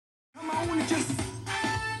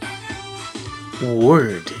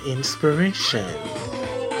Word Inspiration.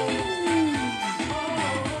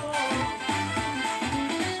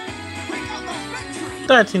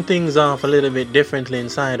 Starting things off a little bit differently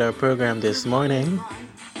inside our program this morning.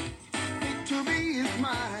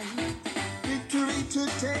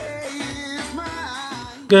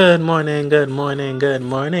 Good morning, good morning, good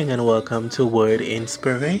morning, and welcome to Word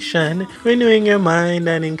Inspiration, renewing your mind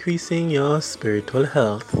and increasing your spiritual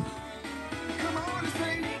health.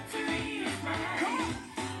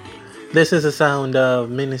 This is the sound of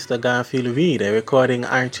Minister Garfield Reed, a recording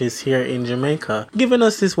artist here in Jamaica, giving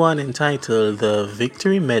us this one entitled The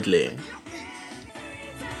Victory Medley.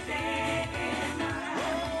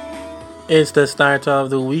 It's the start of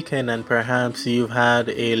the weekend and perhaps you've had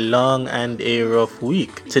a long and a rough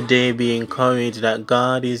week. Today be encouraged that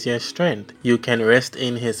God is your strength. You can rest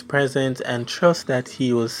in His presence and trust that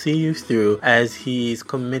He will see you through as He is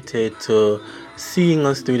committed to seeing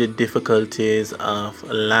us through the difficulties of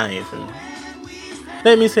life.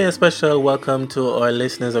 Let me say a special welcome to our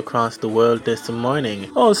listeners across the world this morning.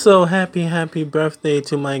 Also, happy birthday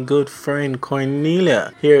to my good friend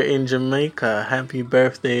Cornelia here in Jamaica. Happy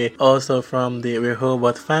birthday also from the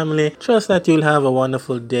Rehoboth family. Trust that you'll have a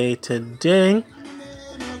wonderful day today.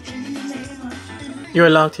 You're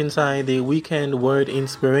locked inside the Weekend Word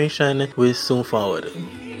Inspiration with Soon Forward.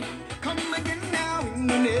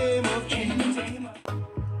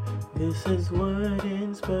 This is Word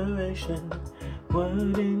Inspiration.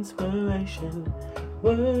 Word inspiration,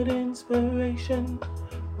 word inspiration,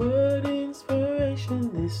 word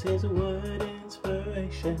inspiration. This is word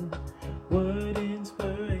inspiration, word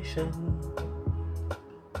inspiration.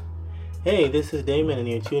 Hey, this is Damon and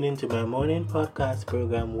you're tuned into my morning podcast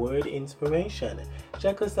program, Word Inspiration.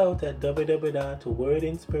 Check us out at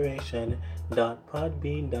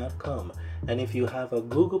www.wordinspiration.podbean.com. And if you have a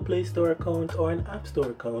Google Play Store account or an App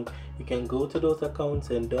Store account, you can go to those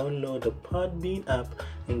accounts and download the Podbean app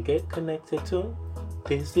and get connected to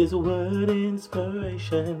This is Word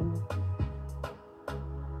Inspiration.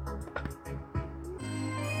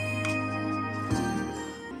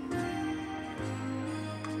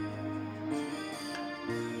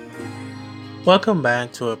 Welcome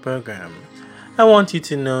back to our program. I want you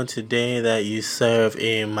to know today that you serve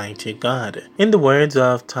a mighty God. In the words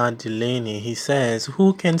of Todd Delaney, he says,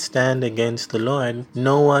 "Who can stand against the Lord?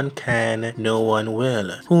 No one can, no one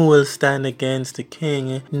will. Who will stand against the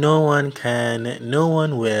King? No one can, no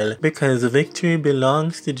one will, because victory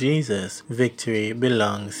belongs to Jesus. Victory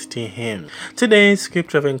belongs to Him." Today's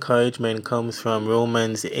scripture of encouragement comes from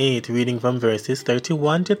Romans 8, reading from verses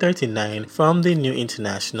 31 to 39 from the New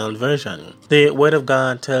International Version. The Word of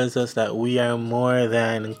God tells us that we are more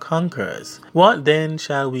than conquerors. What then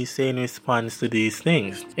shall we say in response to these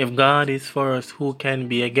things? If God is for us, who can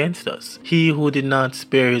be against us? He who did not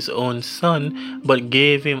spare His own Son, but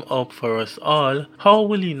gave Him up for us all, how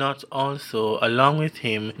will He not also, along with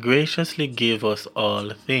Him, graciously give us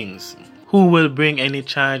all things? Who will bring any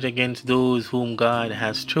charge against those whom God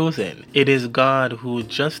has chosen? It is God who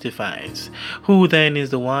justifies. Who then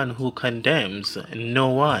is the one who condemns? No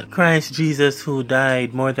one. Christ Jesus, who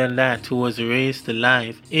died, more than that, who was raised to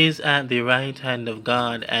life, is at the right hand of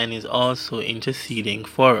God and is also interceding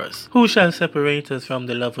for us. Who shall separate us from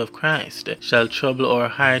the love of Christ? Shall trouble or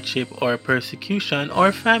hardship or persecution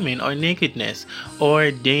or famine or nakedness or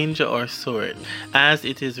danger or sword? As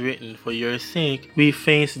it is written, for your sake we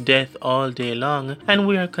face death all day long, and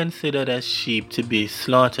we are considered as sheep to be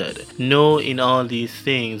slaughtered. No, in all these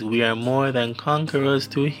things we are more than conquerors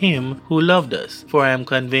through Him who loved us. For I am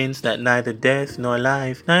convinced that neither death nor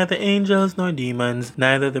life, neither angels nor demons,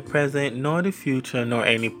 neither the present nor the future, nor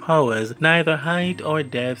any powers, neither height or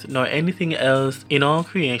depth, nor anything else in all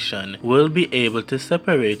creation will be able to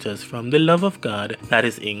separate us from the love of God that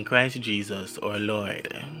is in Christ Jesus our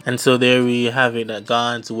Lord. And so there we have it, that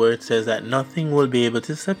God's word says that nothing will be able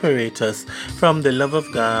to separate us from the love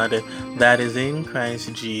of God that is in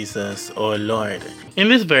Christ Jesus our Lord. In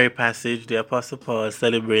this very passage, the Apostle Paul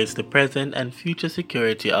celebrates the present and future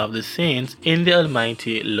security of the saints in the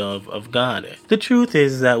almighty love of God. The truth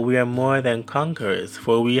is that we are more than conquerors,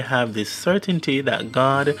 for we have this certainty that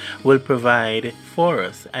God will provide for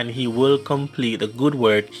us and He will complete the good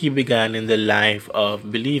work He began in the life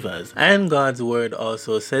of believers. And God's word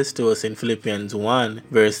also says to us in Philippians 1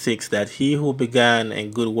 verse 6 that He who began a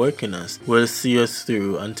good work in us will see us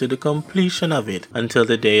through unto the completion of it, until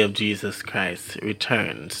the day of Jesus Christ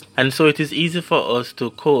returns. And so it is easy for us to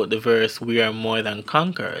quote the verse, "We are more than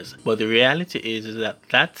conquerors," but the reality is that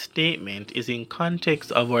that statement is in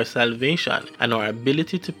context of our salvation and our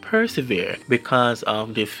ability to persevere because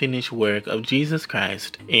of the finished work of Jesus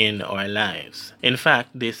Christ in our lives. In fact,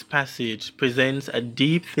 this passage presents a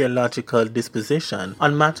deep theological disposition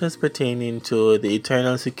on matters pertaining to the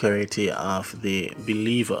eternal security of the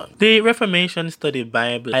believer. The Reformation Study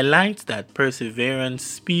Bible highlights that perseverance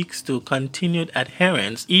speaks to continued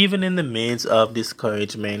adherence even in the midst of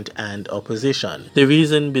discouragement and opposition. The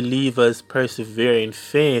reason believers persevere in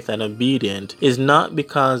faith and obedience is not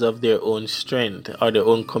because of their own strength or their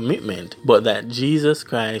own commitment, but that Jesus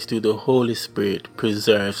Christ through the Holy Spirit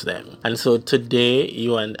preserves them. And so today,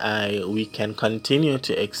 you and I, we can continue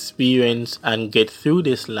to experience and get through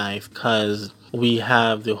this life because we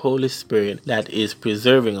have the Holy Spirit that is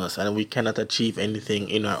preserving us, and we cannot achieve anything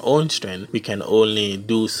in our own strength. We can only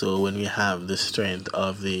do so when we have the strength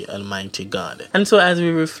of the Almighty God. And so as we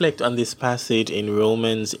reflect on this passage in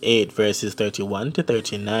Romans 8 verses 31 to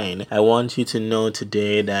 39, I want you to know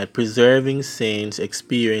today that preserving saints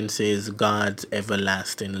experiences God's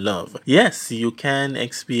everlasting love. Yes, you can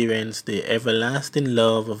experience the everlasting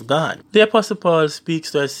love of God. The Apostle Paul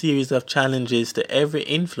speaks to a series of challenges to every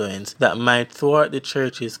influence that might thwart the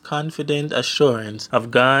church's confident assurance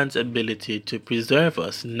of God's ability to preserve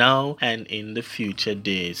us now and in the future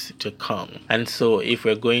days to come. And so if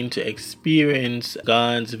we're going to experience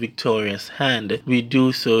God's victorious hand, we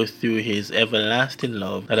do so through His everlasting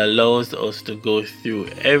love that allows us to go through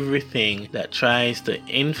everything that tries to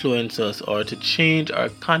influence us or to change our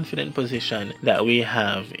confident position that we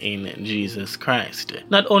have in Jesus Christ.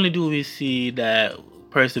 Not only do we see that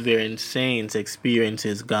persevering saints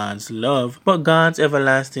experiences God's love, but God's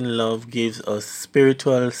everlasting love gives us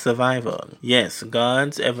spiritual survival. Yes,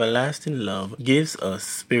 God's everlasting love gives us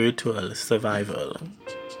spiritual survival.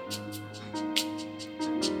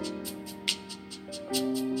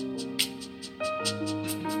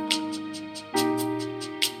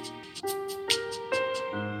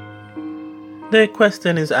 The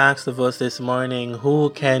question is asked of us this morning, who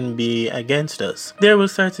can be against us? There will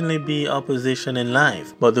certainly be opposition in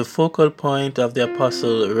life, but the focal point of the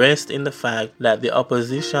apostle rests in the fact that the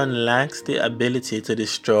opposition lacks the ability to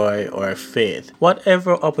destroy our faith.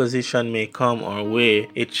 Whatever opposition may come our way,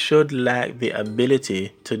 it should lack the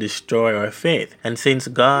ability to destroy our faith. And since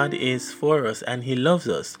God is for us and He loves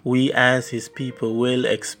us, we as His people will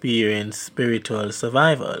experience spiritual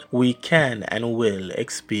survival. We can and will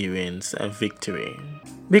experience a victory.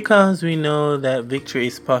 Because we know that victory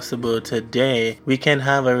is possible today, we can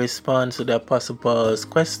have a response to the Apostle Paul's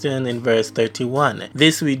question in verse 31.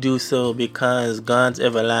 This we do so because God's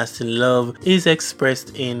everlasting love is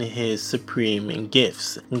expressed in His supreme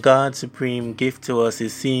gifts. God's supreme gift to us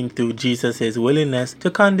is seen through Jesus' willingness to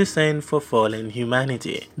condescend for fallen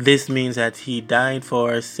humanity. This means that He died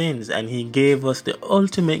for our sins and He gave us the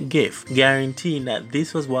ultimate gift, guaranteeing that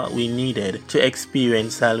this was what we needed to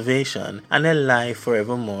experience salvation and a life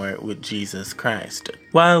forevermore with Jesus Christ.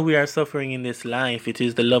 While we are suffering in this life, it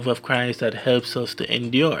is the love of Christ that helps us to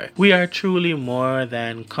endure. We are truly more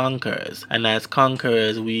than conquerors, and as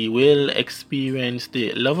conquerors we will experience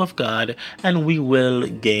the love of God and we will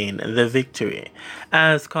gain the victory.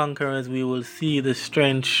 As conquerors, we will see the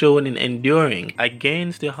strength shown in enduring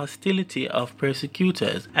against the hostility of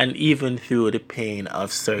persecutors and even through the pain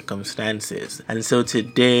of circumstances. And so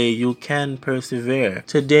today you can persevere.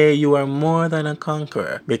 Today you are more than a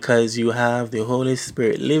conqueror because you have the Holy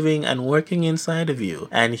Spirit living and working inside of you,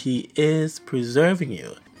 and He is preserving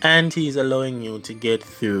you. And He's allowing you to get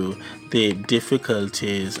through the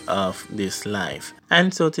difficulties of this life.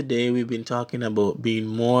 And so today we've been talking about being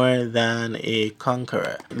more than a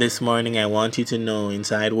conqueror. This morning I want you to know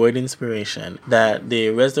inside Word Inspiration that the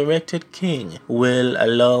resurrected King will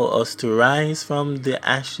allow us to rise from the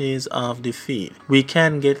ashes of defeat. We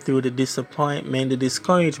can get through the disappointment, the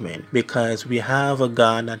discouragement, because we have a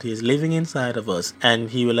God that is living inside of us, and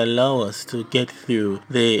He will allow us to get through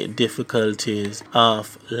the difficulties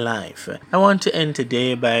of life. I want to end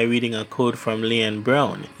today by reading a quote from Leon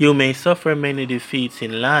Brown. You may suffer many defeats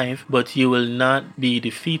in life, but you will not be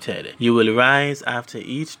defeated. You will rise after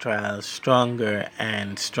each trial stronger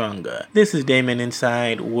and stronger. This is Damon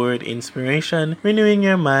inside Word Inspiration, renewing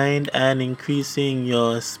your mind and increasing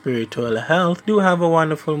your spiritual health. Do have a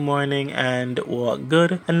wonderful morning and walk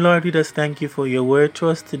good. And Lord, we just thank You for Your word to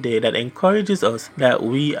us today that encourages us that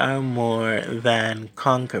we are more than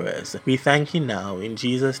conquerors. We thank You now. In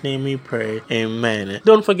Jesus' name we pray. Amen.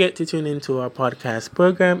 Don't forget to tune into our podcast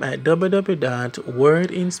program at www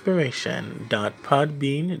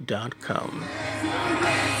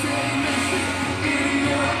wordinspiration.podbean.com.